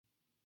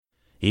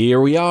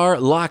Here we are,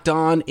 Locked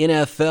On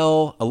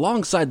NFL,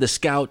 alongside the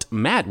scout,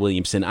 Matt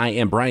Williamson. I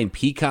am Brian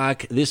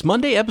Peacock. This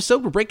Monday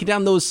episode, we're breaking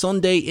down those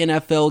Sunday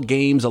NFL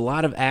games, a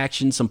lot of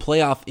action, some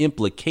playoff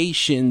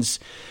implications.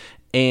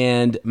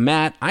 And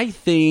Matt,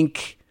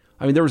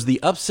 there was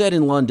the upset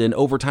in London,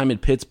 overtime in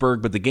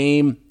Pittsburgh, but the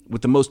game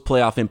with the most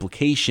playoff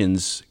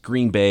implications,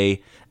 Green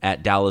Bay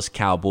at Dallas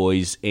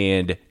Cowboys.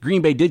 And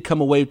Green Bay did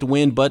come away with the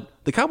win, but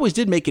the Cowboys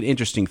did make it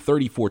interesting,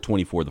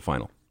 34-24 the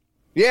final.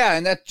 Yeah,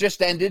 and that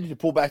just ended to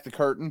pull back the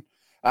curtain.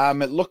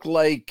 It looked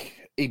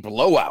like a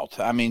blowout.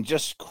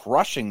 Just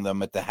crushing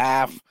them at the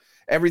half.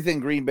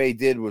 Everything Green Bay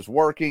did was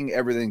working.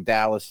 Everything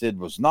Dallas did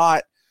was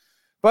not.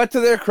 But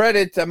to their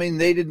credit,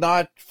 they did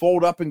not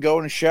fold up and go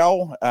in a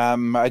shell.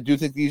 I do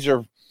think these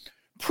are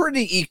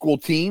pretty equal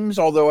teams,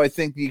 although I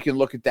think you can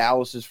look at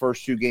Dallas's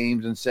first two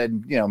games and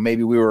said,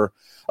 maybe we were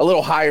a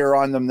little higher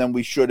on them than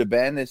we should have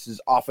been. This is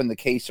often the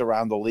case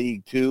around the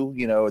league too,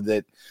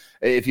 that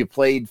if you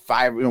played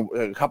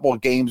a couple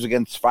of games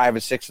against 5 or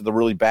 6 of the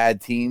really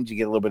bad teams, you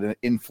get a little bit of an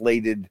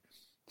inflated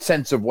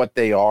sense of what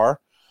they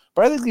are.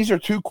 But I think these are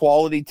two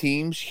quality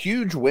teams.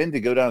 Huge win to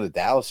go down to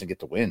Dallas and get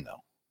the win,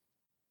 though.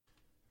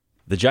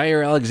 The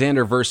Jaire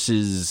Alexander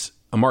versus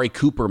Amari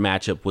Cooper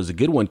matchup was a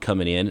good one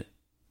coming in.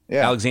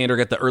 Yeah. Alexander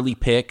got the early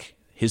pick.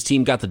 His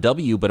team got the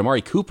W, but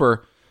Amari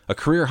Cooper, a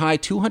career-high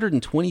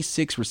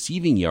 226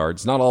 receiving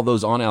yards, not all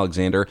those on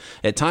Alexander.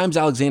 At times,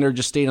 Alexander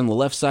just stayed on the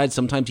left side.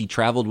 Sometimes he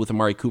traveled with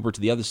Amari Cooper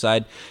to the other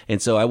side, and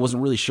so I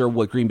wasn't really sure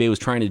what Green Bay was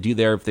trying to do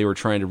there, if they were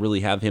trying to really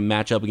have him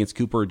match up against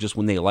Cooper just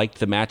when they liked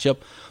the matchup.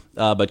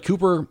 But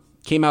Cooper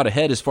came out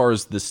ahead as far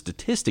as the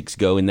statistics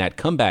go in that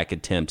comeback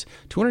attempt.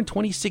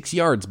 226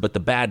 yards, but the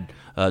bad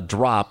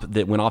drop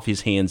that went off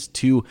his hands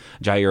to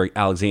Jaire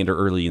Alexander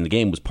early in the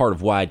game was part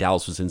of why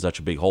Dallas was in such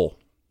a big hole.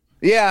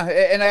 Yeah,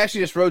 and I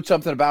actually just wrote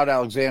something about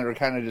Alexander,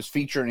 kind of just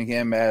featuring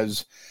him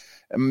as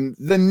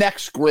the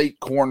next great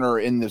corner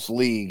in this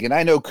league. And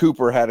I know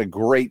Cooper had a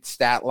great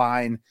stat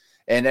line,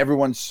 and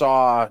everyone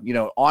saw,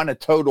 on a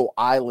total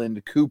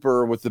island,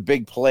 Cooper with the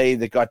big play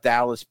that got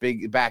Dallas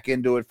back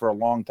into it for a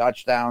long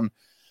touchdown.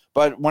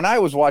 But when I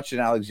was watching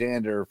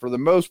Alexander, for the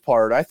most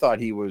part, I thought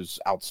he was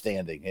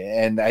outstanding.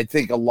 And I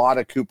think a lot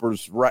of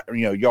Cooper's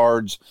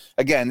yards,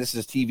 again, this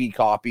is TV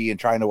copy and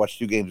trying to watch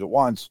two games at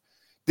once,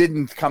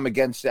 didn't come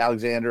against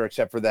Alexander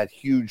except for that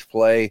huge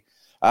play.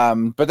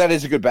 But that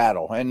is a good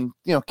battle. And,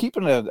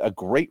 keeping a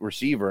great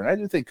receiver, and I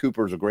do think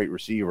Cooper's a great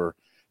receiver,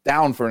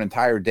 down for an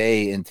entire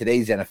day in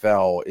today's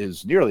NFL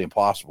is nearly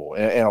impossible.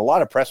 And a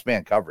lot of press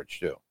man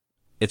coverage, too.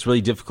 It's really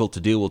difficult to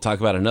do. We'll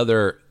talk about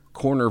another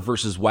corner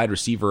versus wide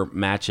receiver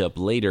matchup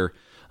later.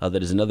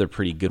 That is another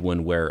pretty good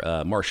one where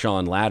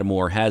Marshawn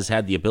Lattimore has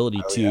had the ability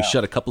to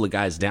shut a couple of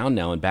guys down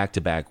now in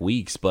back-to-back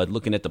weeks. But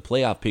looking at the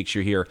playoff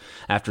picture here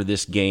after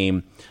this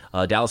game,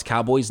 Dallas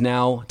Cowboys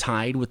now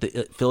tied with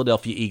the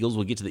Philadelphia Eagles.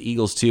 We'll get to the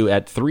Eagles too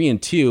at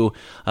 3-2.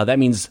 That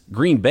means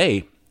Green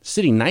Bay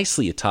sitting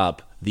nicely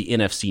atop the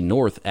NFC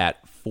North at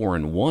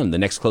 4-1. The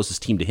next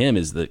closest team to him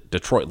is the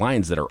Detroit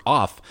Lions that are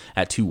off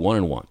at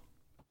 2-1-1.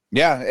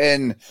 Yeah,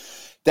 and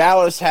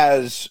Dallas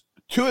has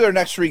 2 of their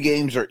next 3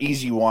 games are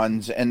easy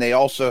ones, and they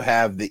also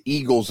have the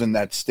Eagles in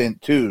that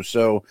stint too.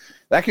 So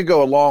that could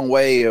go a long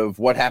way of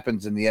what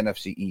happens in the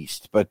NFC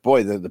East. But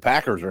boy, the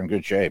Packers are in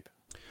good shape.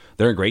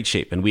 They're in great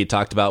shape, and we had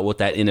talked about what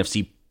that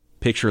NFC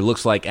picture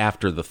looks like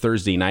after the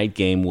Thursday night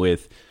game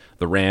with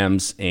the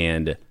Rams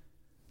and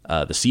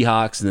the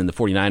Seahawks, and then the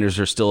 49ers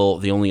are still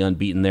the only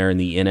unbeaten there in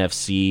the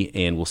NFC,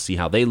 and we'll see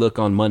how they look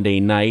on Monday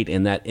night.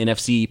 And that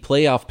NFC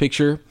playoff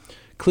picture,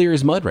 clear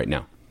as mud right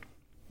now.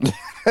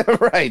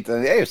 Right. The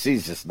AFC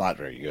is just not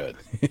very good.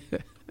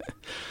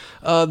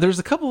 There's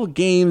a couple of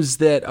games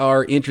that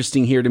are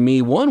interesting here to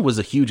me. One was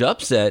a huge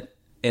upset,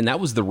 and that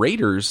was the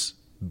Raiders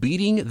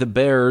beating the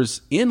Bears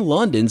in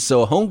London.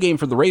 So a home game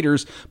for the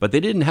Raiders, but they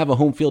didn't have a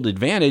home field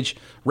advantage.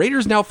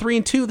 Raiders now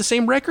 3-2, the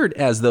same record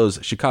as those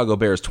Chicago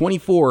Bears,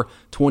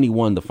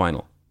 24-21 the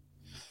final.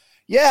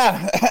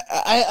 Yeah,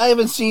 I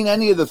haven't seen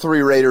any of the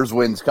 3 Raiders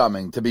wins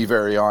coming, to be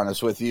very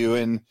honest with you.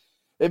 And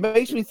it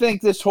makes me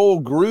think this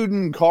whole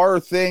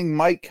Gruden-Carr thing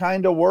might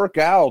kind of work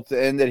out,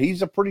 and that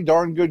he's a pretty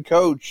darn good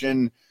coach.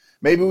 And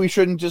maybe we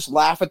shouldn't just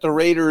laugh at the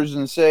Raiders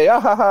and say,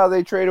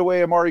 they trade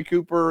away Amari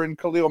Cooper and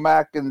Khalil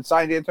Mack and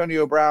signed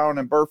Antonio Brown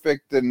and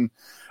Perfect, and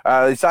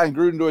they signed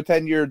Gruden to a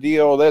 10-year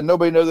deal. Then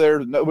nobody there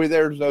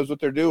knows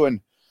what they're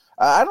doing.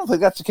 I don't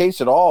think that's the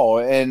case at all.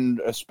 And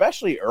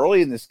especially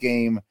early in this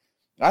game,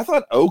 I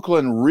thought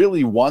Oakland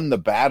really won the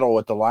battle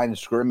at the line of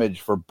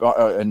scrimmage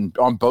and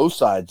on both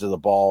sides of the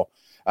ball.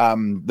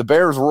 The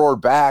Bears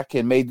roared back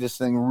and made this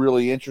thing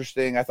really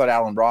interesting. I thought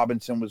Allen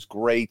Robinson was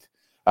great.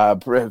 A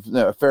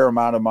fair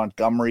amount of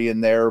Montgomery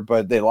in there,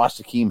 but they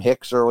lost Akeem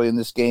Hicks early in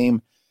this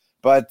game.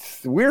 But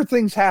weird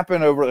things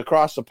happen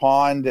across the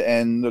pond,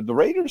 and the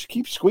Raiders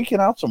keep squeaking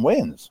out some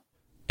wins.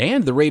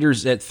 And the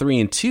Raiders at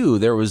 3-2,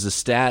 there was a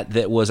stat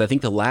that was, I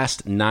think, the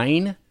last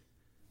 9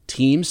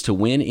 teams to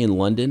win in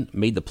London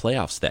made the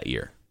playoffs that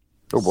year.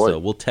 Oh boy. So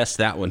we'll test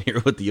that one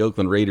here with the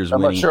Oakland Raiders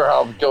I'm winning. not sure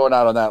how I'm going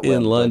out on that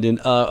in London.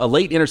 A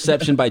late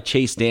interception by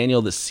Chase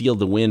Daniel that sealed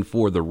the win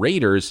for the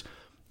Raiders.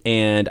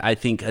 And I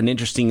think an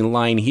interesting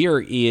line here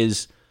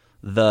is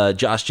the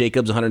Josh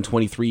Jacobs,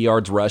 123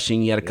 yards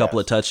rushing. He had a couple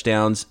of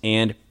touchdowns,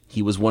 and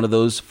he was one of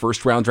those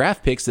first-round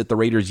draft picks that the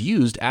Raiders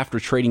used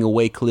after trading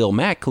away Khalil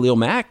Mack. Khalil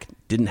Mack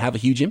didn't have a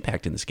huge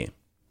impact in this game.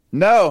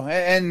 No,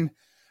 and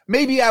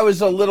maybe I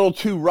was a little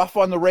too rough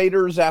on the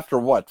Raiders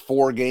after,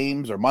 4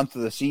 games or month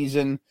of the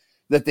season,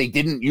 that they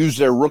didn't use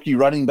their rookie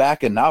running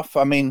back enough.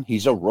 I mean,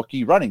 he's a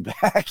rookie running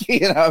back.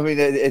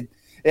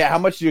 How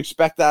much do you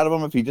expect out of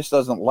him if he just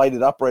doesn't light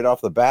it up right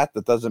off the bat?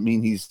 That doesn't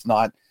mean he's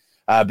not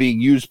being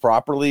used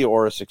properly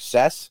or a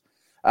success.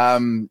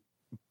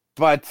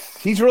 But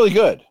he's really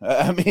good.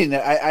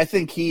 I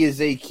think he is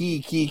a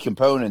key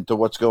component to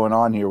what's going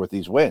on here with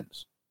these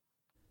wins.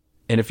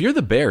 And if you're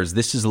the Bears,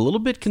 this is a little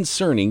bit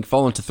concerning,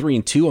 falling to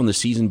 3-2 on the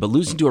season, but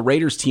losing to a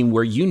Raiders team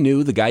where you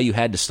knew the guy you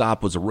had to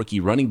stop was a rookie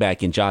running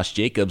back in Josh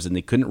Jacobs, and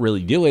they couldn't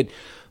really do it.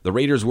 The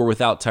Raiders were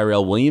without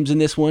Tyrell Williams in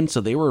this one,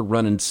 so they were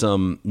running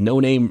some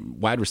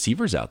no-name wide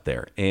receivers out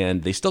there,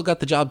 and they still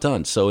got the job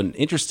done. So an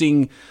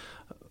interesting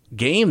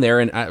game there,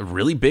 and a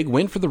really big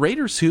win for the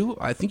Raiders, who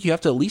I think you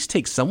have to at least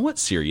take somewhat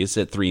serious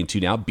at 3-2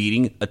 now,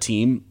 beating a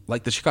team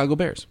like the Chicago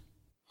Bears.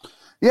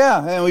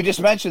 Yeah, and we just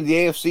mentioned the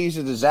AFC is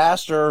a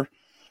disaster.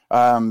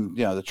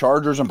 The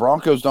Chargers and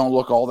Broncos don't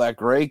look all that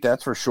great,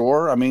 that's for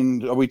sure. I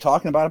mean, are we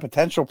talking about a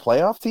potential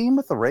playoff team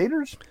with the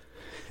Raiders?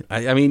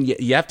 I mean,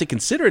 you have to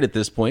consider it at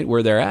this point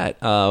where they're at.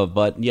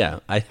 But yeah,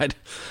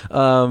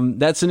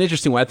 that's an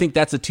interesting one. I think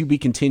that's a to be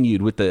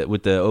continued with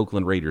the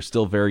Oakland Raiders.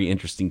 Still very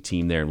interesting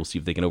team there, and we'll see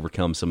if they can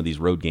overcome some of these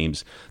road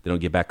games. They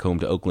don't get back home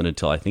to Oakland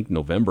until I think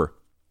November.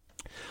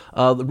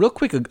 Real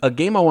quick, a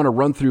game I want to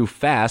run through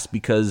fast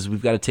because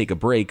we've got to take a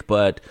break,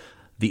 but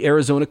the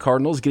Arizona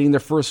Cardinals getting their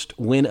first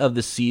win of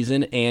the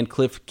season, and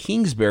Cliff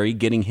Kingsbury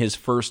getting his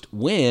first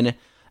win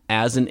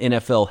as an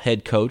NFL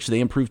head coach. They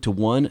improved to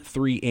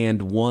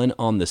 1-3-1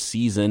 on the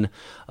season.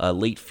 A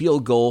late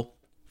field goal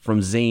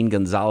from Zane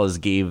Gonzalez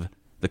gave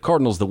the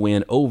Cardinals the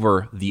win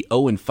over the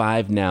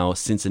 0-5 now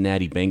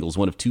Cincinnati Bengals,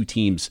 one of 2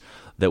 teams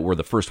that were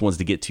the first ones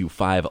to get to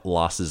 5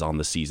 losses on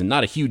the season.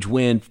 Not a huge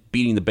win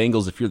beating the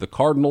Bengals if you're the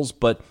Cardinals,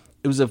 but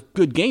it was a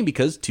good game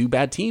because 2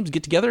 bad teams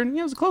get together, and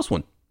it was a close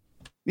one.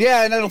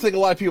 Yeah, and I don't think a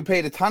lot of people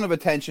paid a ton of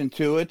attention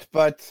to it,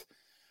 but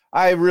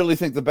I really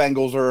think the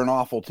Bengals are an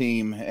awful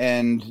team.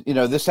 And,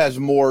 this has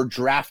more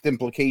draft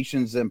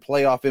implications than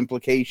playoff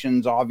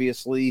implications,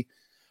 obviously.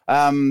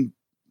 And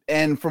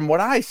from what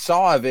I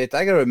saw of it,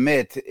 I got to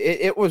admit,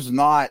 it was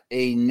not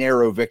a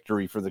narrow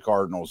victory for the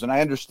Cardinals. And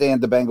I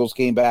understand the Bengals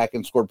came back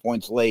and scored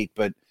points late,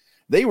 but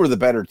they were the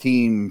better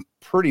team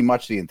pretty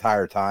much the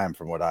entire time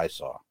from what I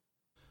saw.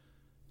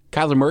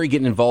 Kyler Murray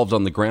getting involved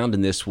on the ground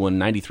in this one,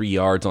 93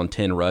 yards on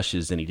 10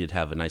 rushes, and he did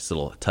have a nice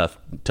little tough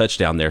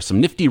touchdown there. Some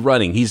nifty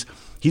running. He's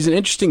an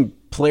interesting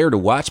player to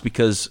watch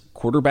because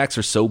quarterbacks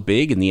are so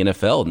big in the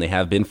NFL, and they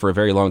have been for a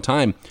very long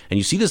time. And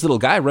you see this little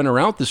guy running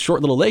around with his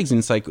short little legs, and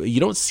it's like you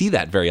don't see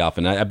that very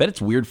often. I bet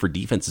it's weird for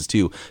defenses,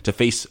 too, to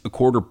face a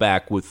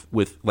quarterback with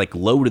like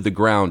low to the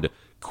ground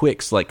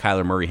quicks like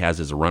Kyler Murray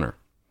has as a runner.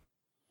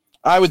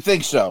 I would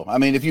think so. I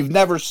mean, if you've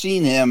never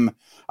seen him,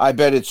 I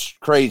bet it's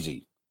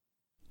crazy.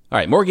 All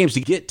right, more games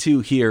to get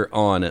to here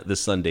on the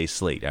Sunday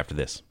slate after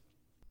this.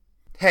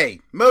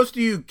 Hey, most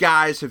of you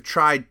guys have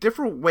tried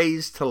different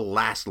ways to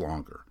last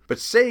longer, but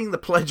saying the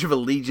Pledge of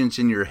Allegiance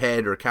in your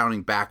head or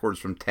counting backwards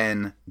from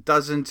 10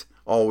 doesn't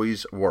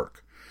always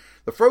work.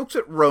 The folks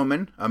at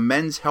Roman, a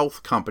men's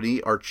health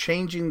company, are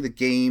changing the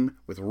game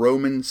with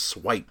Roman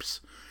Swipes,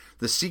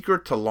 the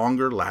secret to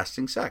longer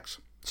lasting sex.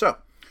 So,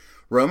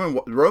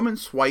 Roman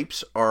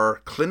Swipes are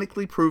a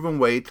clinically proven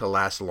way to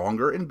last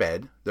longer in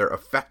bed. They're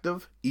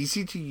effective,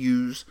 easy to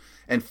use,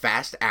 and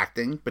fast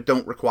acting, but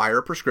don't require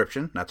a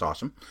prescription. That's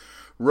awesome.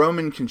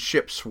 Roman can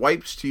ship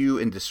swipes to you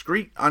in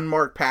discreet,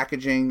 unmarked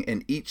packaging,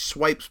 and each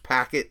swipes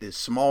packet is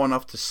small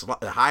enough to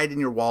hide in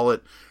your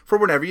wallet for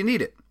whenever you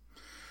need it.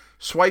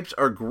 Swipes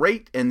are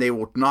great, and they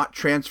will not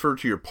transfer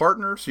to your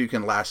partner, so you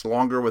can last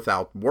longer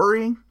without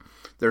worrying.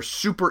 They're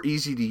super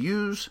easy to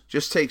use.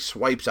 Just take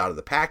swipes out of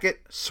the packet,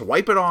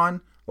 swipe it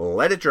on,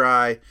 let it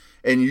dry,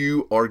 and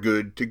you are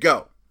good to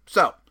go.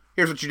 So,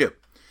 here's what you do.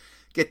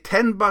 Get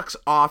 $10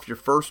 off your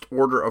first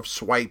order of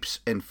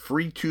swipes and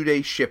free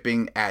 2-day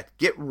shipping at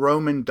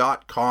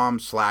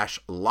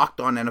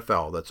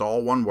GetRoman.com/LockedOnNFL. That's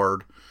all one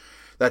word.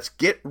 That's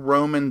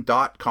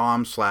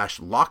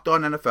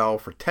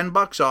GetRoman.com/LockedOnNFL for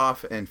 $10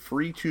 off and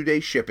free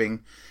 2-day shipping.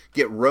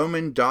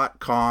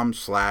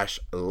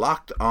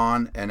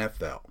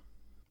 GetRoman.com/LockedOnNFL.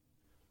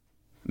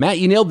 Matt,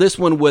 you nailed this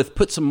one with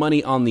put some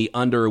money on the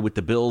under with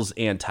the Bills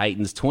and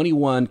Titans.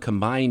 21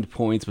 combined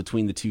points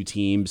between the two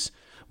teams.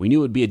 We knew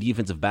it would be a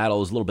defensive battle.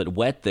 It was a little bit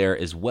wet there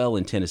as well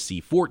in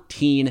Tennessee.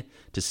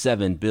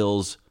 14-7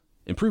 Bills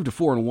improved to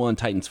 4-1.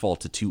 Titans fall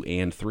to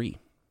 2-3.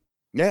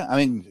 Yeah, I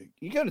mean,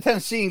 you go to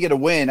Tennessee and get a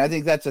win. I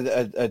think that's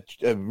a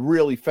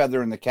really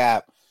feather in the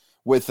cap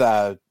with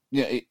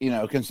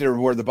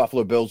considering where the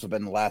Buffalo Bills have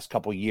been the last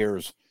couple of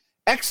years.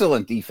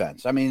 excellent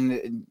defense. I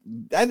mean,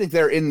 I think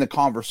they're in the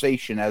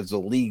conversation as the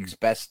league's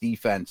best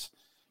defense.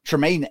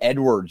 Tremaine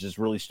Edwards is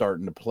really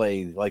starting to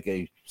play like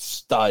a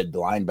stud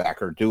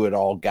linebacker,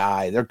 do-it-all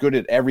guy. They're good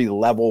at every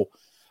level.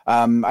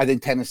 I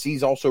think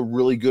Tennessee's also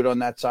really good on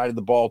that side of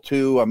the ball,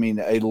 too. I mean,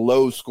 a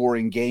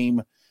low-scoring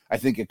game, I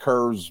think,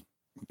 occurs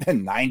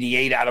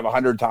 98 out of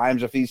 100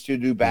 times if these two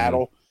do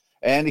battle. Mm-hmm.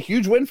 And a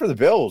huge win for the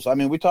Bills. I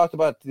mean, we talked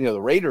about the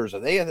Raiders. Are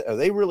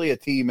they really a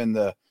team in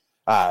the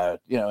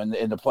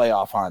in the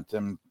playoff hunt?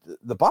 And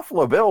the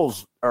Buffalo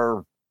Bills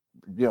are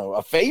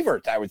a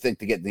favorite, I would think,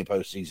 to get in the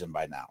postseason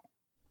by now.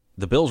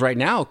 The Bills right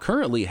now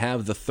currently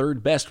have the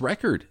third best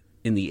record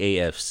in the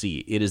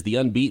AFC. It is the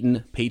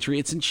unbeaten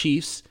Patriots and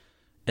Chiefs,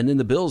 and then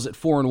the Bills at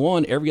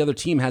 4-1. Every other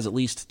team has at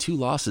least 2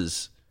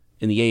 losses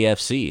in the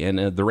AFC,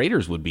 and the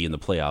Raiders would be in the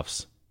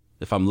playoffs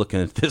if I'm looking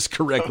at this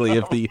correctly,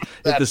 if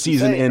the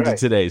season ended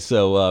today.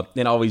 So,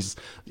 and I always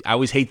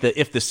hate the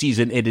if the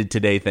season ended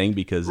today thing,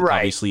 because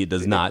obviously it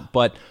does not.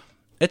 But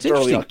it's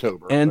interesting. Early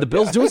October, and the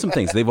Bills doing some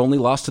things. They've only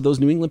lost to those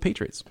New England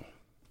Patriots.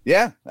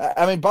 Yeah,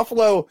 I mean,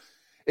 Buffalo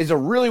is a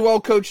really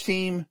well-coached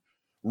team,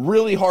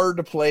 really hard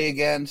to play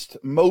against,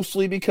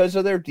 mostly because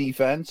of their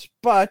defense.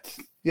 But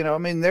I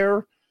mean,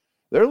 they're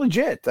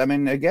legit. I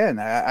mean, again,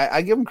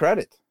 I give them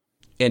credit.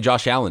 And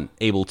Josh Allen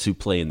able to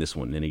play in this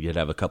one, and he did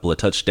have a couple of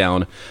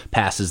touchdown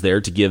passes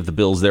there to give the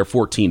Bills their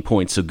 14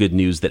 points. So good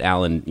news that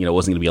Allen,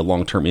 wasn't going to be a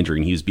long-term injury,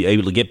 and he was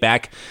able to get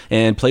back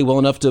and play well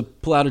enough to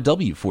pull out a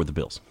W for the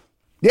Bills.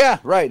 Yeah,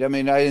 right. I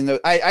mean, I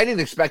didn't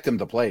expect him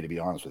to play, to be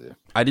honest with you.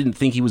 I didn't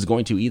think he was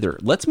going to either.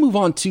 Let's move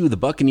on to the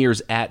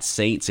Buccaneers at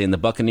Saints, and the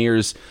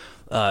Buccaneers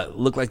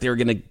looked like they were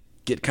going to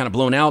get kind of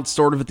blown out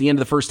sort of at the end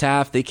of the first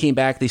half. They came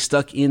back, they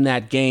stuck in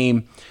that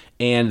game,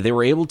 and they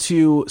were able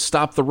to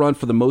stop the run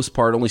for the most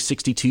part, only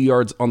 62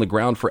 yards on the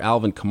ground for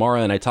Alvin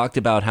Kamara. And I talked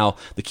about how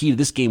the key to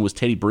this game was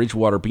Teddy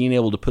Bridgewater being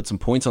able to put some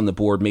points on the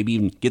board, maybe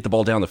even get the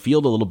ball down the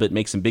field a little bit,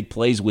 make some big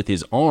plays with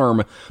his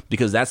arm,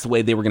 because that's the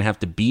way they were going to have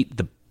to beat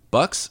the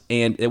Bucs.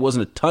 And it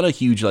wasn't a ton of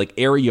huge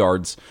air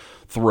yards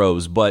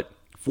throws, but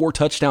 4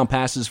 touchdown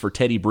passes for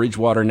Teddy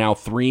Bridgewater, now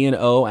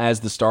 3-0 as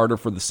the starter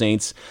for the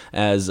Saints,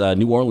 as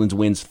New Orleans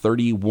wins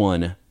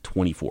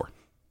 31-24.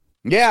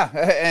 Yeah,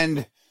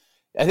 and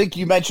I think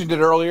you mentioned it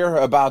earlier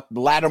about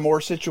the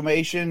Lattimore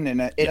situation,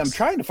 and yes. I'm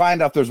trying to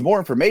find out if there's more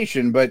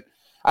information, but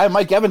I have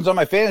Mike Evans on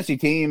my fantasy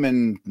team,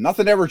 and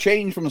nothing ever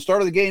changed from the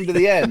start of the game to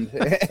the end.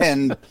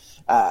 And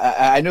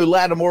I knew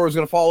Lattimore was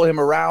going to follow him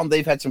around.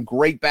 They've had some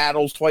great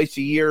battles twice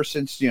a year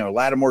since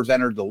Lattimore's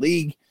entered the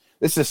league.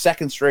 This is the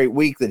second straight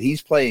week that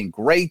he's playing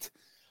great.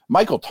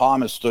 Michael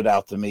Thomas stood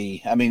out to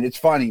me. I mean, it's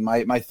funny.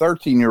 My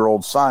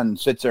 13-year-old son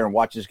sits there and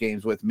watches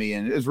games with me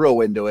and is real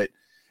into it.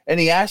 And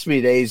he asked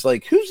me today, he's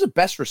like, who's the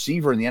best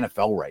receiver in the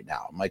NFL right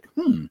now? I'm like,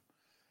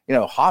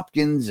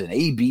 Hopkins and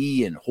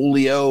AB and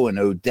Julio and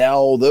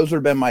Odell. Those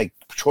have been my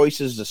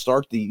choices to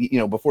start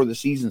before the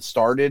season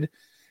started.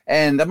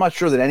 And I'm not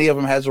sure that any of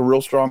them has a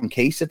real strong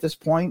case at this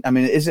point. I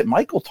mean, is it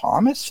Michael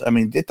Thomas? I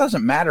mean, it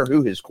doesn't matter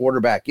who his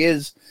quarterback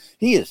is.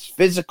 He is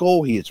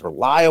physical. He is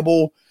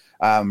reliable,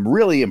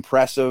 really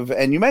impressive.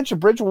 And you mentioned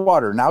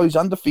Bridgewater. Now he's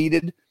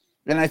undefeated.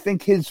 And I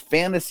think his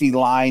fantasy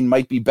line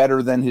might be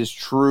better than his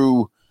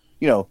true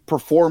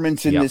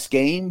performance in this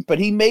game, but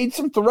he made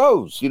some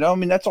throws, I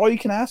mean, that's all you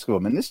can ask of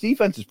him. And this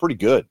defense is pretty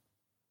good.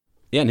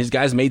 Yeah, and his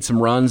guys made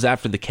some runs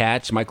after the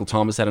catch. Michael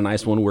Thomas had a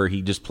nice one where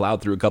he just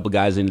plowed through a couple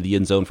guys into the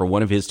end zone for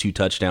one of his 2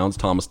 touchdowns.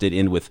 Thomas did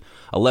end with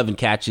 11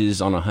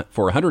 catches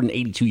for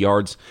 182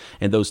 yards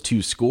and those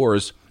 2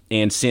 scores.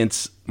 And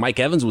since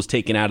Mike Evans was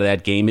taken out of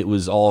that game, it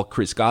was all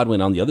Chris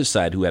Godwin on the other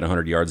side who had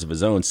 100 yards of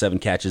his own, 7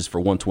 catches for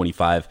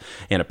 125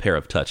 and a pair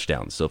of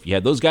touchdowns. So if you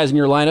had those guys in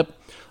your lineup,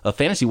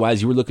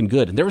 fantasy-wise, you were looking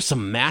good. And there were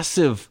some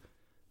massive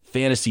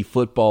fantasy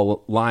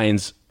football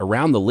lines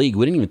around the league.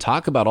 We didn't even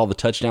talk about all the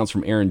touchdowns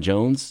from Aaron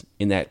Jones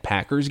in that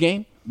Packers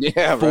game.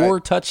 Yeah, 4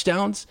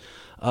 touchdowns,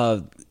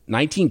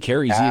 19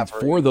 carries. He had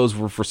 4 of those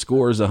were for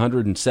scores,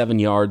 107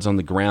 yards on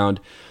the ground.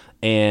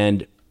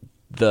 And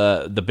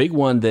the big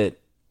one that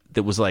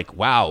was like,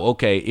 wow,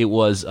 okay, it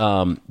was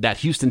that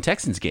Houston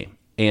Texans game.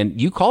 And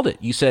you called it.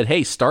 You said,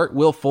 hey, start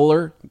Will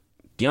Fuller,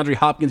 DeAndre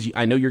Hopkins,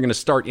 I know you're going to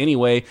start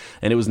anyway,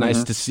 and it was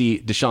nice to see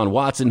Deshaun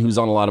Watson, who's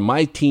on a lot of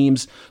my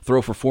teams, throw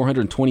for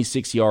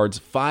 426 yards,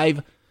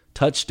 5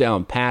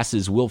 touchdown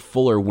passes. Will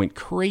Fuller went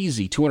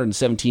crazy,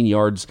 217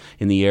 yards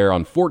in the air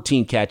on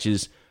 14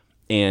 catches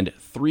and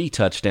 3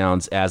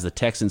 touchdowns as the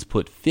Texans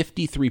put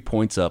 53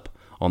 points up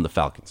on the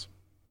Falcons.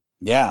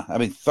 Yeah, I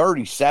mean,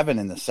 37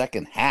 in the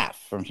second half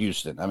from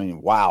Houston. I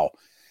mean, wow.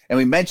 And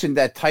we mentioned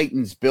that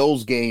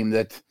Titans-Bills game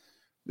that's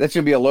going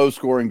to be a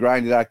low-scoring,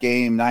 grinded-out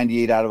game,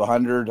 98 out of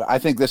 100. I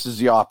think this is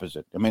the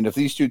opposite. I mean, if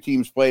these two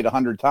teams played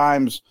 100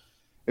 times,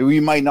 we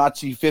might not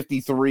see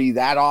 53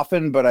 that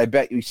often, but I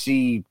bet you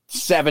see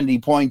 70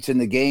 points in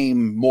the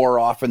game more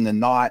often than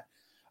not.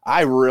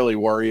 I really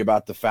worry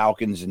about the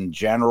Falcons in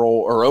general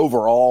or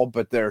overall,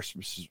 but they're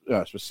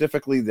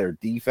specifically their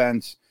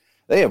defense.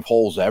 They have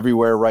holes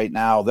everywhere right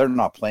now. They're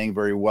not playing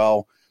very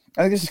well.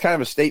 I think this is kind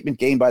of a statement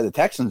game by the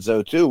Texans,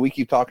 though, too. We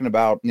keep talking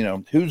about,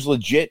 who's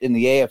legit in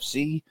the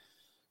AFC.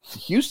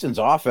 Houston's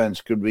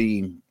offense could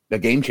be a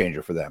game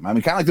changer for them. I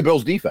mean, kind of like the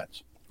Bills'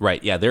 defense.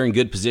 Right, yeah, they're in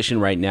good position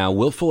right now.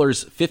 Will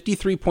Fuller's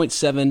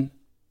 53.7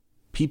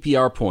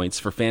 PPR points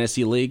for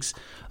fantasy leagues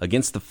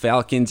against the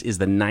Falcons is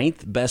the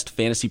 9th best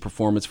fantasy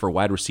performance for a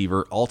wide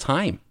receiver all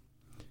time.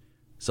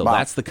 So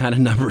That's the kind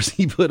of numbers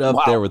he put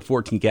up there with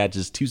 14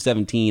 catches,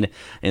 217,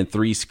 and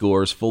 3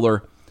 scores.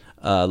 Fuller,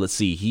 let's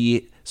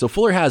see,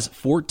 Fuller has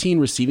 14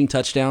 receiving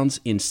touchdowns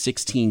in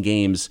 16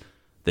 games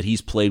that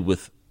he's played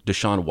with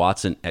Deshaun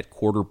Watson at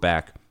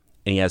quarterback,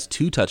 and he has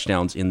 2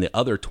 touchdowns in the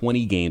other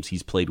 20 games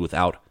he's played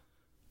without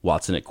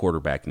Watson at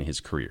quarterback in his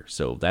career.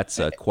 So that's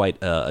quite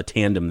a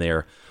tandem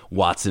there,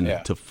 Watson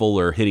to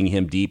Fuller, hitting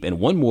him deep. And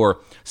one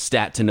more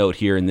stat to note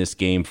here in this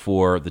game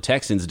for the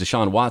Texans,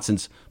 Deshaun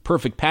Watson's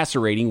perfect passer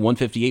rating,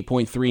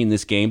 158.3 in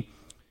this game.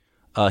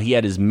 He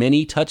had as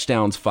many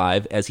touchdowns,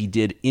 5, as he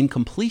did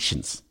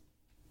incompletions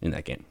in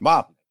that game.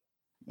 Wow.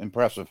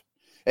 Impressive.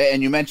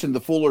 And you mentioned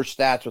the Fuller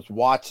stats with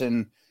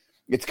Watson.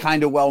 It's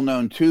kind of well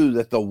known, too,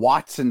 that the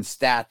Watson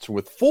stats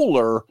with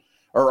Fuller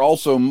are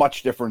also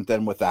much different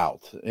than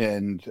without.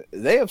 And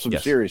they have some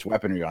serious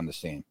weaponry on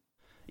this team.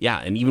 Yeah,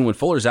 and even when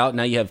Fuller's out,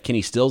 now you have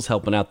Kenny Stills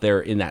helping out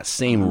there in that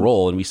same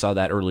role, and we saw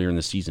that earlier in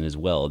the season as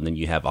well. And then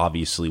you have,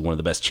 obviously, one of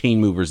the best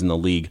chain movers in the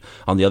league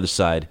on the other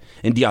side,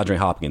 in DeAndre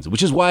Hopkins,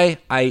 which is why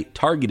I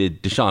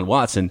targeted Deshaun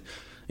Watson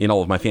in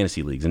all of my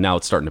fantasy leagues, and now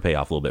it's starting to pay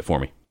off a little bit for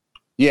me.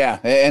 Yeah,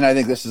 and I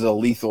think this is a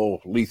lethal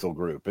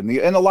group. And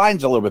the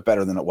line's a little bit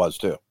better than it was,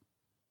 too.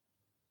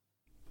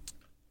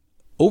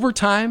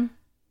 Overtime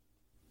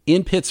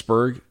in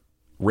Pittsburgh,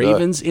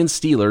 Ravens and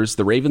Steelers.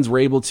 The Ravens were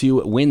able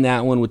to win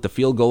that one with the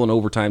field goal in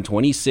overtime,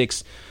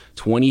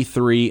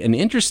 26-23. An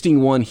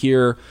interesting one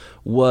here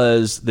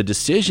was the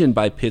decision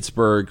by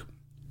Pittsburgh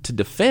to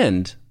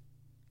defend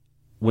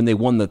when they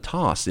won the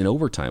toss in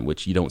overtime,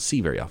 which you don't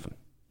see very often.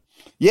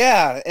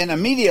 Yeah, and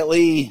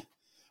immediately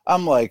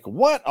I'm like,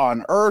 what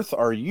on earth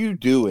are you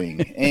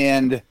doing?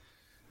 And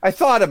I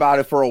thought about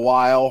it for a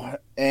while,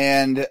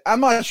 and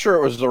I'm not sure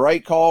it was the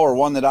right call or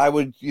one that I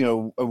would,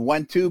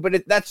 went to,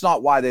 but that's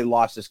not why they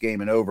lost this game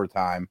in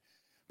overtime.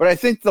 But I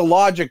think the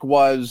logic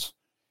was,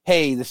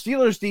 hey, the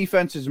Steelers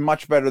defense is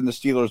much better than the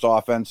Steelers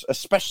offense,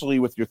 especially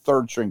with your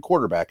third string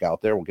quarterback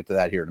out there. We'll get to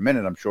that here in a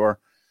minute, I'm sure.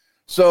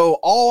 So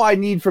all I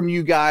need from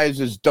you guys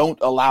is don't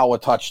allow a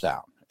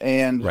touchdown.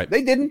 And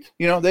They didn't,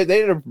 they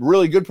had a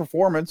really good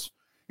performance,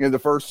 the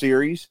first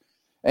series.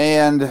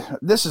 And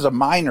this is a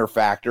minor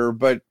factor,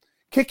 but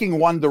kicking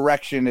one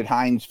direction at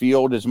Heinz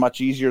Field is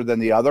much easier than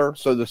the other.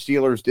 So the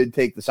Steelers did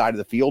take the side of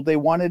the field they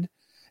wanted.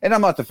 And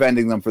I'm not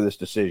defending them for this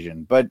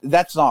decision, but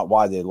that's not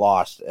why they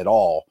lost at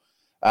all.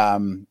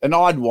 An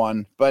odd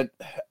one, but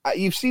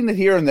you've seen it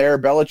here and there.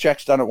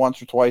 Belichick's done it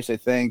once or twice, I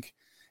think.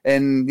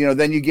 And,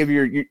 then you give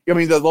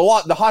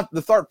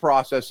the thought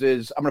process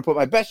is I'm going to put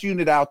my best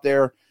unit out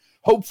there,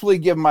 hopefully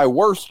give my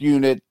worst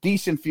unit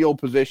decent field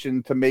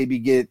position to maybe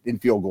get in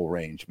field goal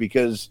range,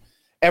 because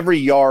every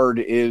yard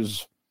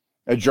is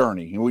a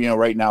journey,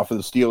 right now for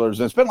the Steelers.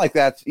 And it's been like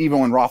that even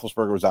when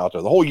Roethlisberger was out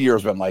there. The whole year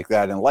has been like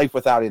that, and life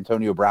without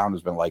Antonio Brown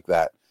has been like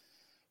that.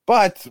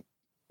 But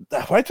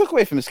what I took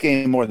away from this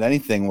game more than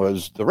anything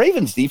was the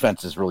Ravens'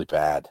 defense is really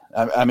bad.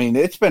 I mean,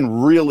 it's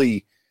been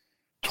really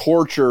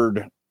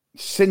tortured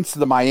since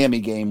the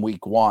Miami game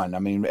week 1. I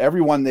mean,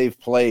 everyone they've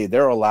played,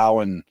 they're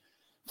allowing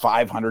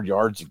 500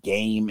 yards a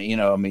game,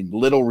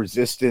 little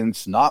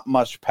resistance, not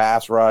much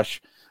pass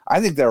rush. I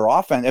think their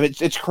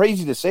offense, it's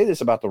crazy to say this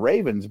about the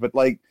Ravens, but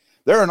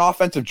they're an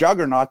offensive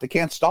juggernaut that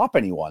can't stop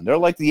anyone. They're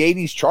like the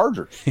 80s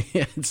Chargers.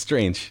 Yeah, it's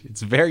strange.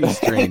 It's very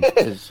strange.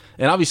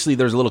 And obviously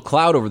there's a little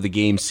cloud over the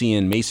game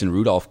seeing Mason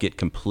Rudolph get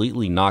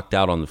completely knocked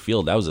out on the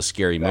field. That was a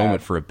scary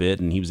moment for a bit,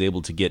 and he was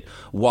able to get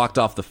walked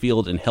off the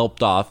field and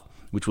helped off,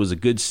 which was a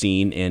good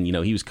scene. And,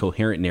 he was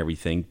coherent and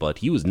everything, but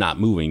he was not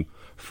moving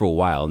for a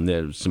while. And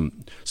there's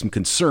some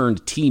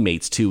concerned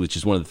teammates too, which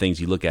is one of the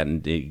things you look at,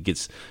 and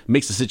it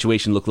makes the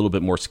situation look a little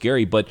bit more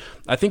scary. But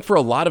I think for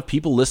a lot of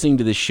people listening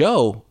to this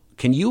show,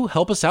 can you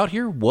help us out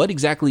here? What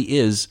exactly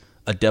is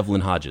a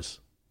Devlin Hodges?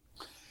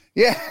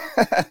 Yeah.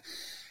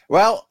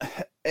 Well,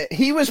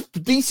 he was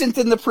decent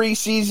in the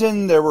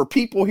preseason. There were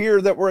people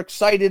here that were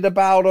excited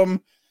about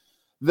him.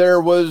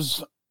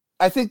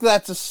 I think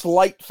that's a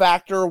slight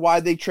factor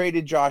why they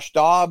traded Josh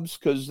Dobbs,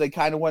 because they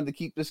kind of wanted to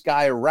keep this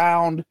guy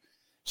around.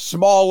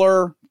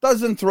 Smaller,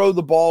 doesn't throw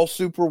the ball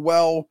super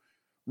well,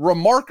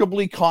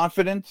 remarkably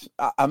confident.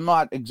 I'm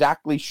not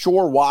exactly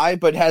sure why,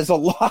 but has a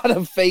lot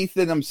of faith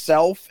in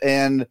himself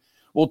and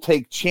will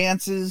take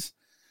chances.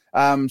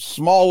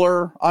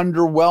 Smaller,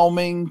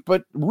 underwhelming,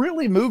 but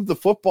really moved the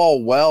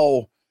football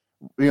well,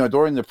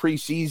 during the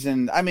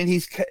preseason. I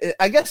mean,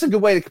 I guess a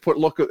good way to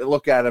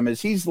look at him is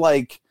he's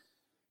like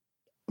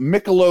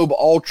Michelob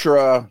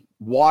Ultra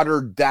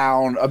watered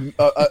down.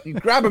 You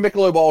grab a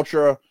Michelob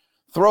Ultra,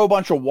 throw a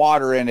bunch of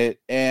water in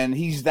it, and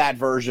he's that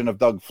version of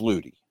Doug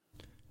Flutie.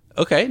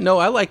 Okay, no,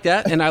 I like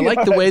that, and I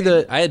like the way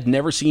that I had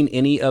never seen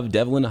any of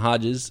Devlin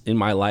Hodges in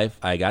my life,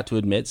 I got to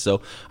admit,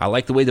 so I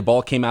like the way the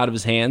ball came out of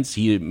his hands.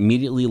 He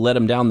immediately led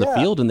him down the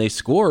field, and they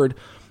scored.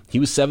 He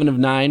was 7 of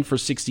 9 for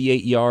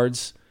 68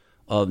 yards,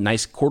 a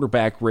nice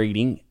quarterback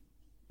rating,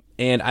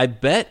 and I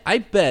bet,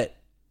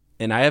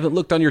 and I haven't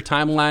looked on your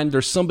timeline,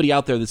 there's somebody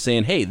out there that's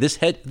saying, hey,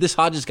 this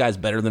Hodges guy's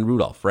better than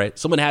Rudolph, right?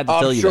 Someone had to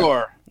tell you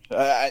that.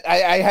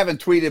 I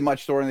haven't tweeted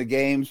much during the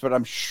games, but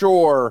I'm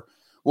sure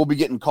we'll be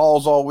getting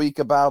calls all week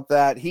about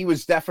that. He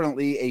was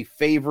definitely a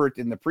favorite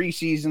in the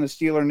preseason of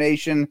Steeler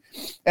Nation.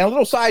 And a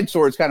little side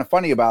story that's kind of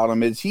funny about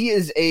him is he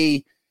is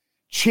a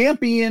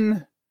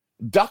champion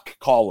duck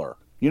caller.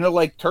 You know,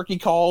 like turkey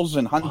calls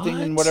and hunting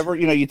and whatever.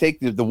 You know, you take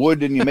the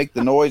wood and you make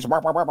the noise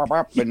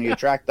and you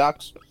attract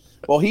ducks.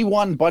 Well, he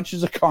won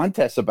bunches of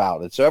contests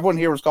about it. So everyone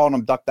here was calling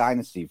him Duck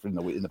Dynasty in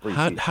the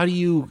preseason. How do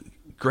you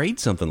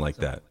grade something like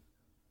that?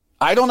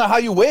 I don't know how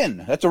you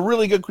win. That's a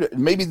really good.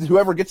 Maybe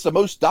whoever gets the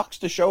most ducks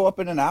to show up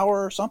in an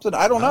hour or something.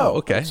 I don't know.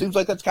 Okay. It seems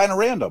like that's kind of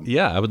random.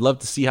 Yeah, I would love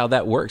to see how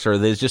that works. Or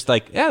there's just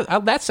like, yeah,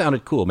 that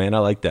sounded cool, man. I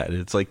like that.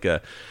 It's like,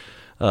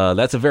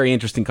 that's a very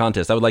interesting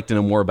contest. I would like to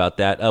know more about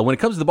that. When it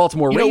comes to the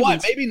Baltimore Ravens. You know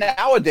what? Maybe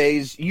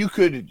nowadays you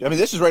could. I mean,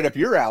 this is right up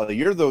your alley.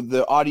 You're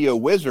the audio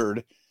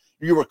wizard.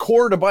 You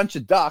record a bunch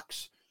of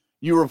ducks.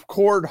 You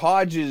record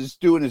Hodges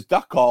doing his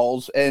duck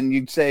calls, and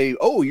you'd say,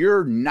 "Oh,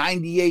 you're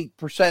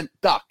 98%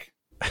 duck."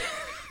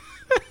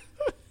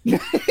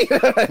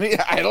 I mean,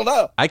 I don't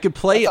know. I could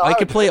play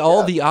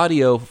all the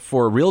audio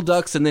for real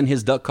ducks and then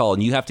his duck call,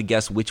 and you have to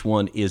guess which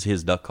one is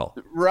his duck call.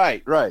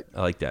 Right. I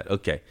like that.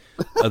 Okay.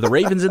 The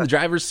Ravens in the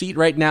driver's seat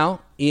right now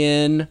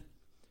in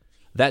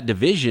that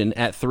division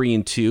at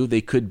 3-2.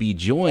 They could be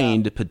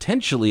joined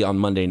potentially on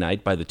Monday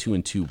night by the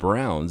 2-2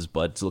 Browns,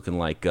 but it's looking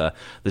like the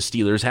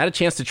Steelers had a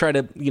chance to try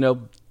to,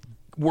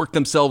 work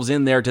themselves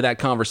in there to that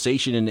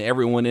conversation, and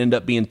everyone end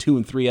up being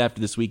 2-3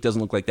 after this week.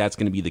 Doesn't look like that's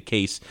going to be the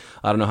case.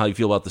 I don't know how you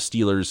feel about the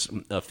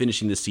Steelers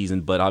finishing this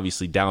season, but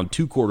obviously down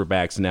 2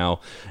 quarterbacks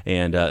now,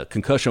 and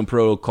concussion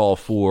protocol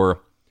for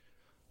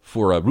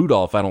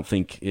Rudolph. I don't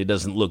think it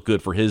doesn't look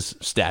good for his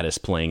status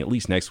playing at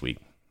least next week.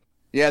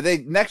 Yeah,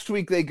 next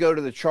week they go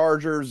to the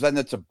Chargers, then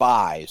it's a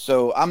bye.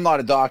 So I'm not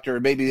a doctor.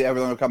 Maybe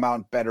everything will come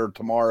out better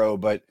tomorrow,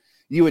 but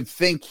you would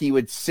think he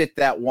would sit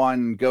that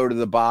one, go to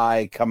the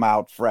bye, come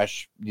out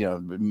fresh,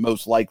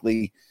 most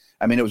likely.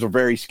 I mean, it was a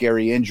very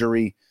scary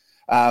injury.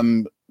 A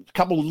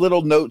couple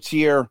little notes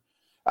here.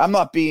 I'm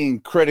not being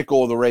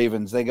critical of the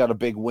Ravens. They got a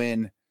big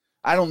win.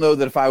 I don't know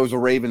that if I was a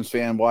Ravens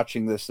fan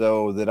watching this,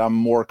 though, that I'm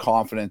more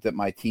confident that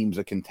my team's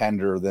a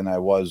contender than I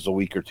was a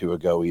week or two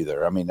ago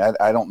either. I mean,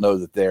 I don't know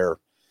that they're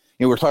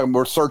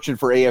we're searching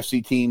for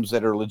AFC teams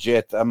that are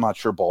legit. I'm not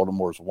sure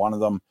Baltimore's one of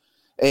them.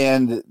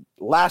 And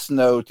last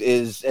note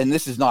is, and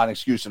this is not an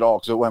excuse at all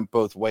because it went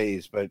both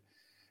ways, but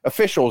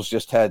officials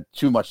just had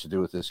too much to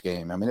do with this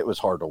game. I mean, it was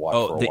hard to watch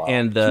for a while.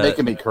 And it's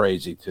making me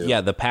crazy too.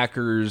 Yeah, the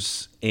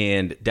Packers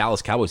and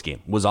Dallas Cowboys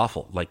game was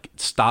awful. Like,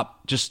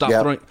 stop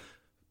throwing.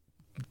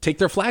 Take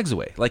their flags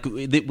away. Like,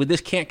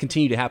 this can't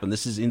continue to happen.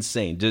 This is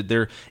insane.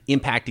 They're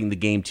impacting the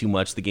game too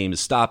much. The game is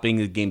stopping.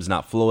 The game's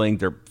not flowing.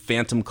 They're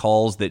phantom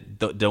calls that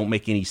don't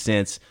make any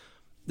sense.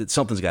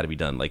 Something's got to be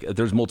done. Like,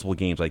 there's multiple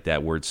games like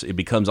that where it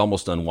becomes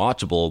almost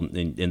unwatchable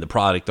in the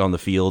product on the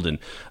field, and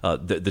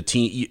the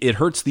team. It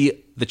hurts the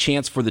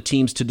chance for the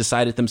teams to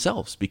decide it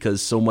themselves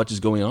because so much is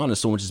going on and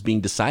so much is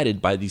being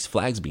decided by these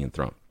flags being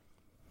thrown.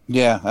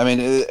 Yeah, I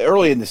mean,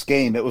 early in this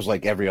game, it was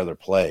like every other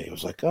play. It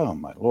was like, oh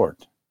my Lord.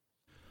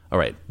 All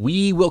right,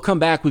 we will come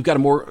back. We've got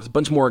a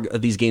bunch more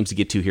of these games to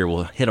get to here.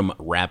 We'll hit them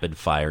rapid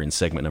fire in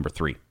segment number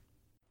 3.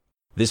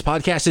 This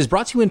podcast is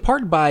brought to you in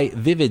part by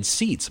Vivid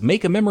Seats.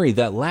 Make a memory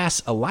that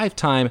lasts a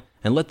lifetime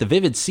and let the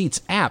Vivid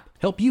Seats app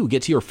help you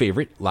get to your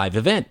favorite live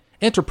event.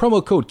 Enter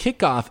promo code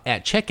KICKOFF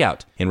at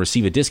checkout and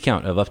receive a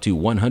discount of up to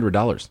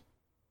 $100.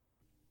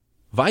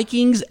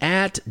 Vikings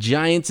at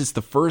Giants. It's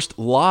the first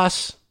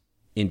loss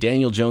in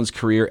Daniel Jones'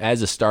 career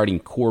as a starting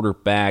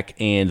quarterback,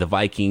 and the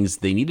Vikings,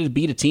 they needed to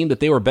beat a team that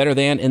they were better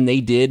than, and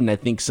they did, and I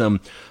think some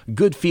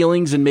good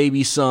feelings and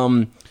maybe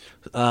some,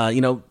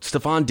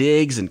 Stephon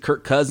Diggs and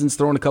Kirk Cousins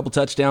throwing a couple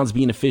touchdowns,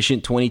 being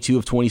efficient, 22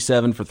 of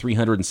 27 for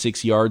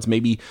 306 yards.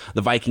 Maybe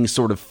the Vikings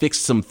sort of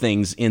fixed some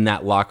things in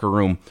that locker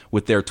room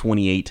with their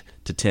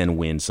 28-10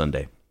 win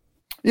Sunday.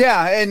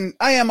 Yeah, and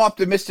I am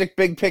optimistic,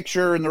 big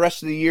picture, in the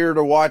rest of the year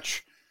to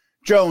watch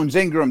Jones,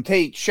 Ingram,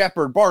 Tate,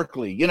 Shepard,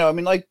 Barkley.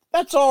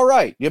 That's all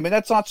right. I mean,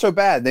 that's not so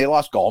bad. They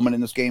lost Gallman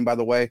in this game, by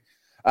the way.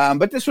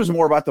 But this was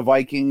more about the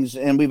Vikings,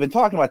 and we've been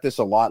talking about this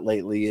a lot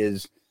lately,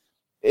 is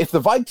if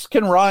the Vikes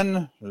can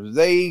run,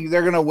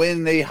 they're going to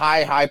win a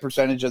high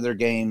percentage of their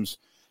games,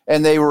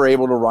 and they were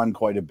able to run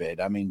quite a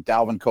bit. I mean,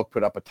 Dalvin Cook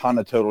put up a ton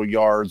of total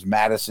yards.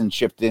 Madison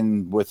chipped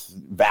in with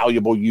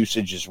valuable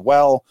usage as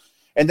well.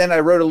 And then I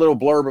wrote a little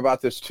blurb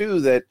about this,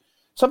 too, that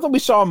something we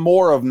saw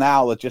more of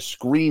now that just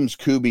screams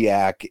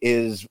Kubiak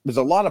is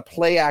a lot of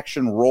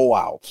play-action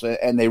rollouts,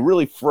 and they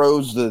really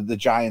froze the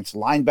Giants'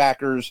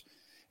 linebackers.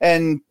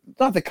 And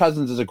not that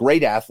Cousins is a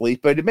great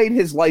athlete, but it made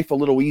his life a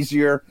little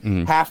easier.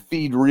 Half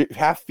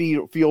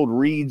field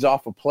reads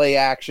off of play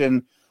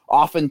action,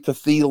 often to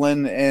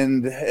Thielen,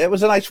 and it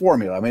was a nice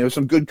formula. I mean, it was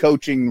some good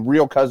coaching,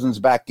 real Cousins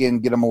back in,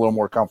 get him a little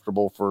more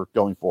comfortable for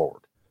going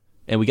forward.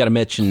 And we got to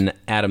mention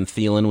Adam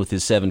Thielen with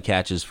his 7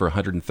 catches for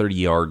 130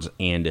 yards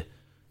and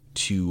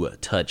 2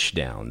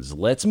 touchdowns.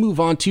 Let's move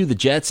on to the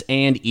Jets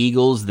and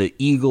Eagles. The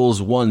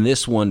Eagles won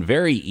this one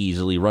very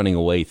easily, running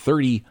away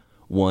 31-6.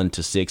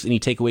 Any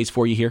takeaways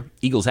for you here?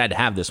 Eagles had to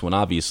have this one,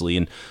 obviously,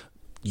 and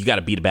you got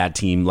to beat a bad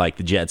team like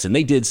the Jets, and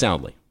they did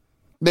soundly.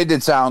 They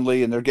did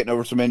soundly, and they're getting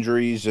over some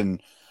injuries,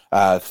 and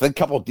I think a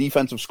couple of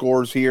defensive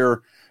scores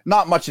here.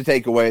 Not much to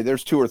take away.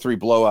 There's 2 or 3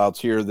 blowouts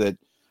here that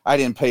I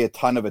didn't pay a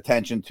ton of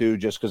attention to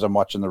just because I'm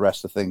watching the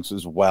rest of things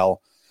as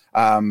well.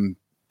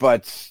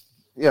 But,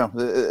 you know,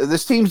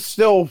 this team's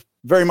still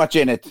very much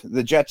in it.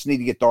 The Jets need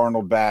to get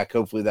Darnold back.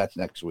 Hopefully that's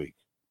next week.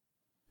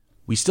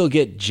 We still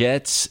get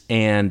Jets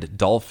and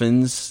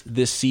Dolphins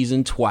this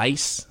season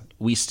twice.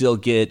 We still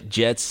get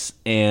Jets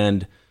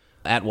and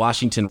at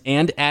Washington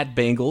and at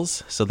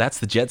Bengals. So that's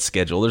the Jets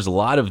schedule. There's a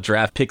lot of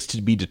draft picks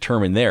to be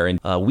determined there. And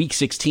week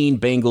 16,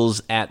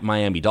 Bengals at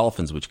Miami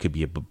Dolphins, which could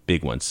be a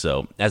big one.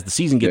 So as the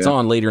season gets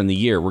on later in the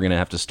year, we're going to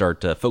have to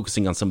start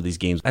focusing on some of these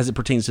games as it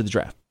pertains to the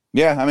draft.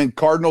 Yeah, I mean,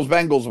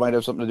 Cardinals-Bengals might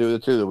have something to do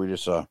with it too that we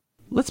just saw.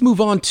 Let's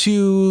move on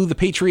to the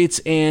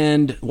Patriots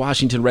and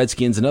Washington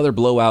Redskins. Another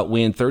blowout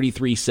win,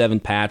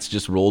 33-7. Pats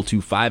just rolled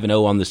to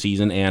 5-0 on the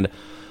season, and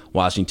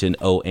Washington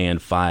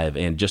 0-5.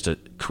 And just a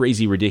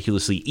crazy,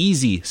 ridiculously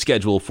easy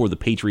schedule for the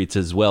Patriots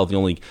as well. The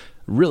only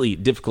really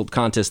difficult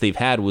contest they've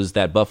had was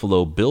that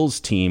Buffalo Bills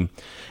team.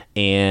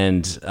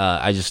 And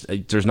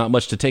there's not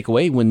much to take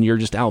away when you're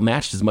just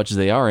outmatched as much as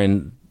they are,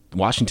 and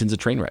Washington's a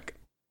train wreck.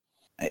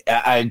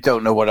 I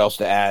don't know what else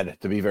to add,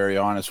 to be very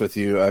honest with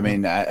you. I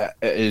mean,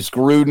 is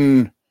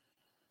Gruden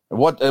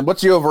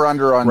what's the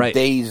over-under on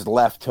days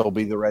left till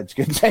be the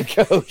Redskins head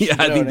coach? Yeah,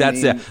 I think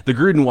that's it. The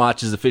Gruden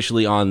watch is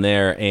officially on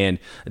there, and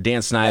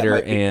Dan Snyder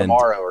and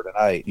tomorrow or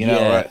tonight.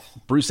 Right?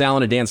 Bruce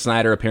Allen and Dan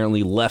Snyder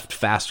apparently left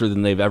faster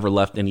than they've ever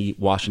left any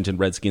Washington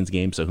Redskins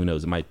game, so who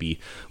knows? It might be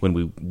when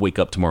we wake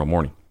up tomorrow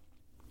morning.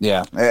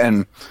 Yeah,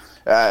 and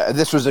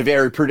this was a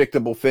very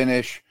predictable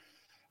finish.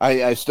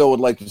 I still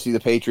would like to see the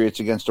Patriots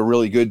against a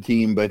really good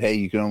team, but hey,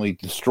 you can only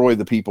destroy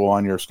the people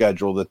on your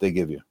schedule that they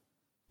give you.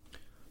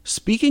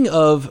 Speaking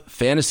of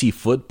fantasy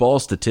football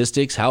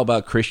statistics, how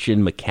about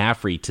Christian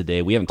McCaffrey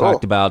today? We haven't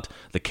talked about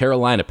the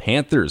Carolina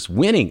Panthers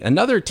winning,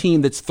 another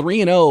team that's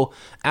 3-0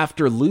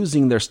 after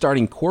losing their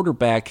starting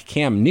quarterback,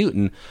 Cam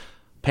Newton.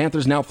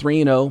 Panthers now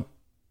 3-0.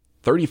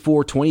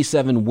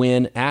 34-27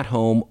 win at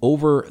home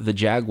over the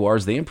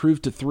Jaguars. They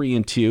improved to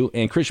 3-2.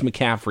 And Christian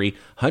McCaffrey,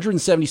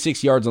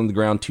 176 yards on the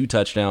ground, 2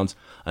 touchdowns.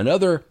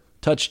 Another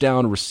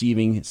touchdown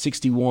receiving,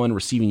 61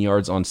 receiving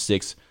yards on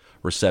 6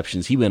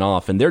 receptions. He went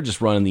off, and they're just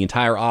running the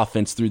entire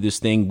offense through this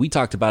thing. We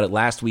talked about it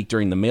last week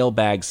during the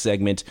mailbag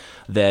segment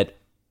that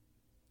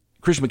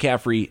Christian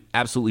McCaffrey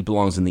absolutely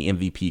belongs in the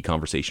MVP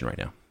conversation right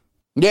now.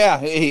 Yeah,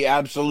 he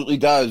absolutely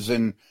does.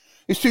 And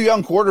these 2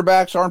 young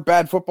quarterbacks aren't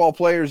bad football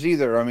players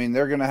either. I mean,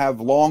 they're going to have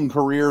long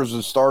careers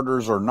as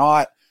starters or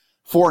not.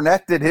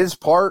 Fournette did his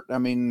part. I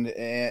mean,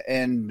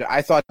 and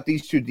I thought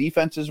these 2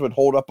 defenses would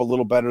hold up a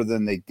little better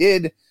than they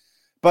did.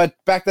 But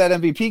back to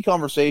that MVP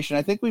conversation,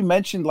 I think we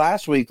mentioned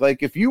last week,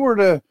 like if we were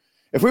to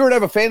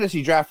have a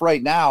fantasy draft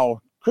right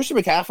now, Christian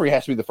McCaffrey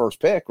has to be the first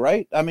pick,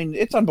 right? I mean,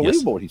 it's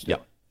unbelievable what he's doing.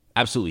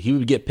 Absolutely. He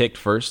would get picked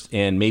first,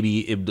 and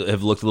maybe it would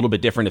have looked a little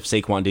bit different if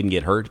Saquon didn't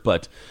get hurt.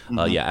 But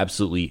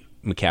absolutely,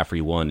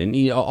 McCaffrey won.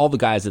 And all the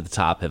guys at the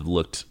top have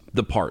looked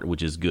the part,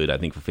 which is good, I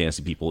think, for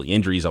fantasy people.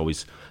 Injuries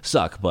always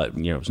suck, but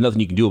there's nothing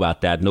you can do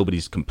about that.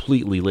 Nobody's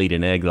completely laid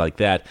an egg like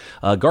that.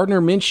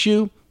 Gardner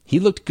Minshew, he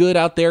looked good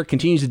out there,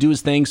 continues to do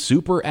his thing,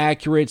 super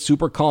accurate,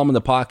 super calm in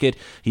the pocket.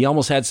 He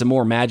almost had some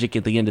more magic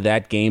at the end of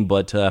that game,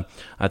 but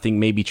I think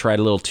maybe tried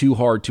a little too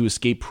hard to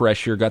escape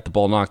pressure, got the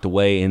ball knocked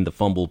away, and the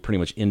fumble pretty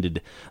much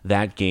ended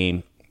that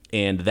game.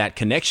 And that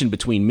connection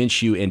between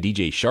Minshew and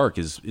DJ Chark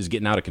is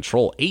getting out of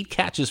control. 8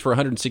 catches for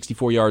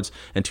 164 yards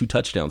and 2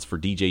 touchdowns for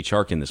DJ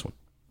Chark in this one.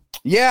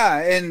 Yeah,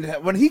 and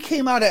when he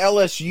came out of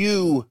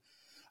LSU,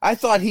 I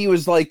thought he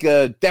was like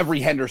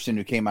Devery Henderson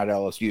who came out of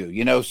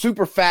LSU.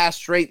 Super fast,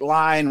 straight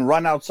line,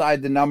 run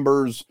outside the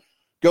numbers,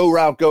 go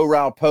route,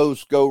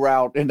 post, go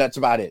route, and that's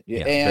about it.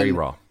 Yeah, and, very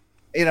raw.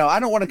 I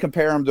don't want to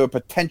compare him to a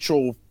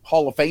potential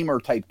Hall of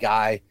Famer type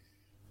guy,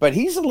 but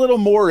he's a little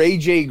more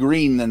AJ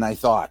Green than I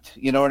thought.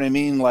 You know what I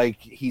mean?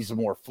 Like, he's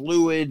more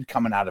fluid,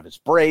 coming out of his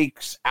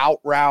breaks, out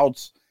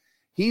routes.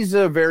 He's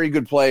a very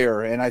good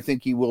player, and I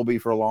think he will be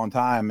for a long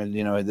time. And,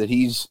 that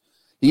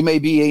he may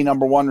be a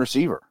number 1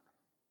 receiver.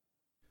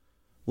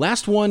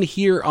 Last one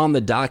here on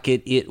the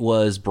docket, it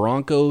was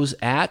Broncos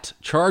at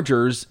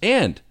Chargers,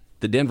 and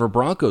the Denver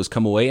Broncos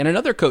come away, and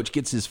another coach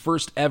gets his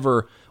first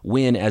ever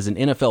win as an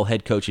NFL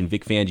head coach in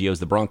Vic Fangio as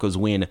the Broncos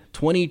win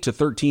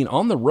 20-13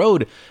 on the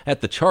road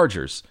at the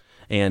Chargers.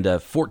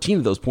 And 14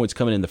 of those points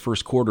coming in the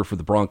first quarter for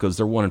the Broncos.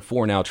 They're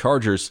 1-4 now.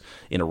 Chargers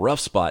in a rough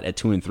spot at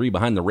 2-3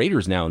 behind the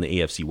Raiders now in the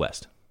AFC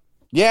West.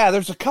 Yeah,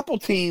 there's a couple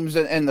teams,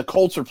 and the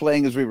Colts are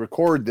playing as we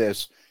record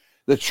this.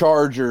 The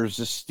Chargers,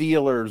 the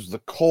Steelers, the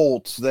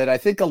Colts, that I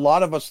think a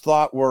lot of us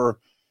thought were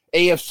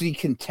AFC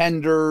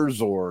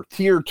contenders or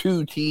tier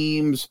 2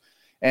 teams,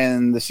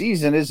 and the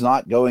season is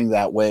not going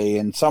that way.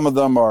 And some of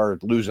them are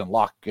losing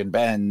Luck and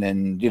Ben,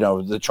 and, you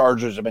know, the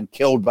Chargers have been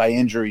killed by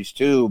injuries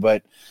too.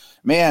 But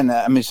man,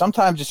 I mean,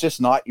 sometimes it's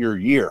just not your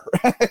year.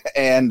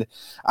 And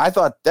I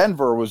thought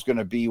Denver was going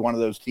to be one of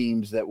those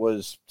teams that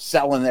was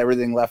selling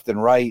everything left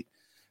and right.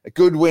 A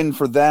good win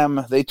for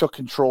them. They took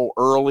control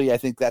early. I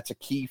think that's a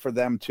key for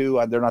them too.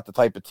 They're not the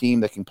type of team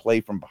that can play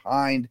from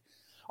behind.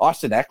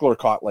 Austin Eckler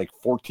caught like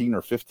 14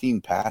 or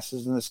 15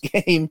 passes in this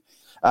game.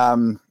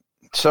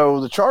 So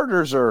the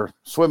Chargers are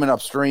swimming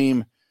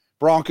upstream.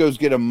 Broncos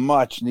get a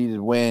much needed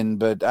win,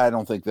 but I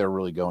don't think they're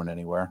really going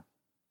anywhere.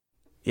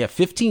 Yeah,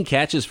 15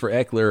 catches for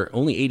Eckler,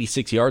 only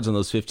 86 yards on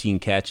those 15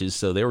 catches,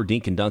 so they were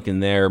dink and dunking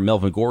there.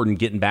 Melvin Gordon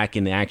getting back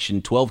in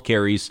action, 12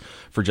 carries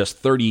for just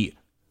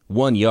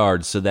 31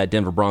 yards, so that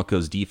Denver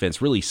Broncos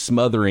defense really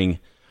smothering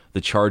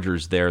the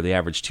Chargers there. They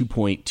averaged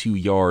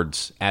 2.2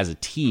 yards as a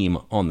team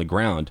on the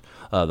ground,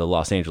 the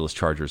Los Angeles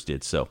Chargers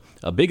did. So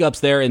big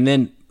ups there, and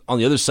then on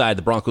the other side,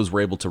 the Broncos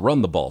were able to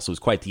run the ball, so it was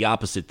quite the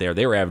opposite there.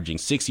 They were averaging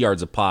 6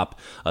 yards a pop,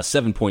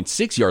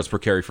 7.6 yards per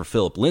carry for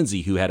Phillip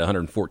Lindsay, who had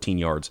 114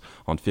 yards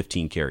on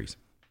 15 carries.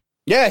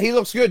 Yeah, he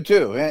looks good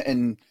too.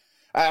 And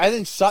I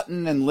think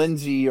Sutton and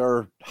Lindsay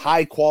are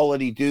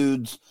high-quality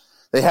dudes.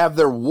 They have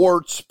their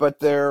warts, but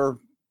they're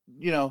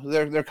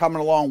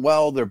coming along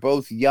well. They're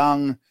both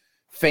young.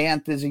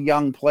 Fant is a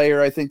young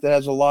player, I think, that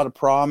has a lot of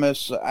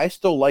promise. I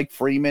still like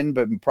Freeman,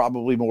 but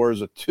probably more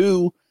as a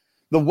 2.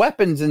 The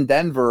weapons in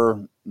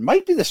Denver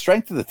might be the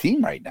strength of the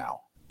team right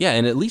now. Yeah,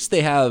 and at least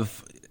they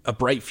have a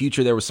bright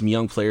future there with some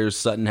young players.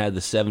 Sutton had the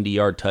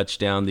 70-yard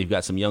touchdown. They've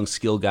got some young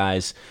skill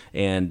guys,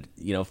 and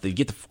if they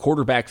get the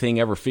quarterback thing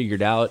ever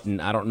figured out, and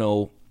I don't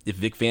know if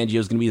Vic Fangio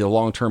is going to be the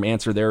long-term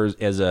answer there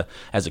as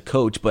a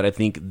coach, but I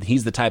think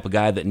he's the type of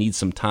guy that needs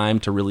some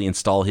time to really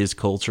install his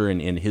culture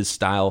and his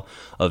style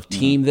of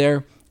team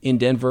there in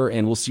Denver,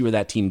 and we'll see where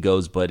that team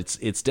goes. But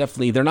it's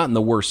definitely, they're not in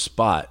the worst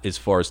spot as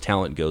far as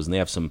talent goes, and they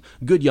have some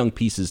good young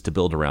pieces to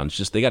build around. It's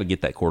just they got to get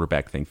that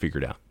quarterback thing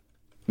figured out.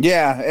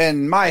 Yeah,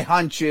 and my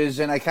hunch is,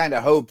 and I kind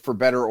of hope for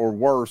better or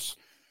worse,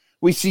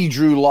 we see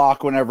Drew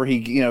Lock whenever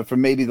he, for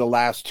maybe the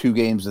last 2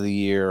 games of the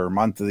year or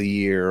month of the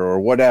year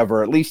or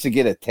whatever, at least to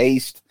get a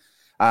taste.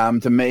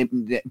 But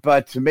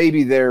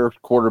maybe their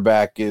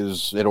quarterback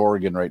is at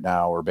Oregon right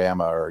now or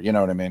Bama, or you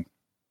know what I mean.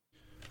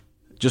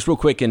 Just real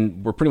quick,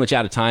 and we're pretty much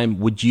out of time.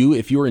 Would you,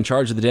 if you were in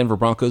charge of the Denver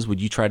Broncos, would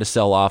you try to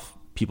sell off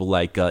people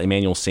like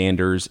Emmanuel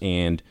Sanders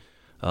and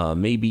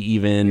maybe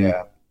even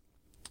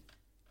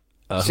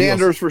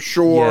Sanders for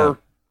sure? Yeah.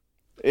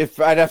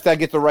 If I'd have to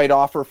get the right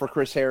offer for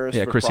Chris Harris.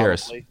 Yeah, Chris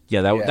Harris.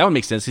 Yeah, that would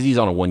make sense because he's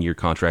on a 1-year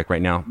contract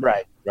right now.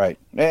 Right.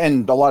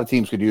 And a lot of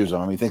teams could use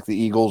him. I mean, think the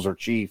Eagles or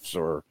Chiefs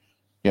or,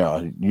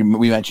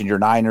 we mentioned your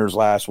Niners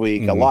last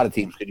week. Mm-hmm. A lot of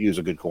teams could use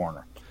a good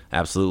corner.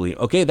 Absolutely.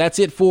 Okay, that's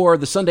it for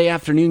the Sunday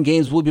afternoon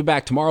games. We'll be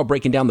back tomorrow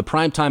breaking down the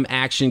primetime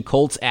action,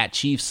 Colts at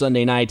Chiefs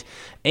Sunday night,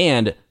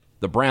 and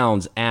the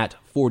Browns at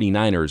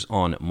 49ers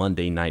on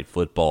Monday Night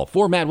Football.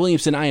 For Matt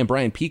Williamson, I am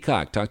Brian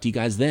Peacock. Talk to you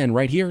guys then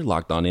right here,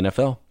 Locked On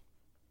NFL.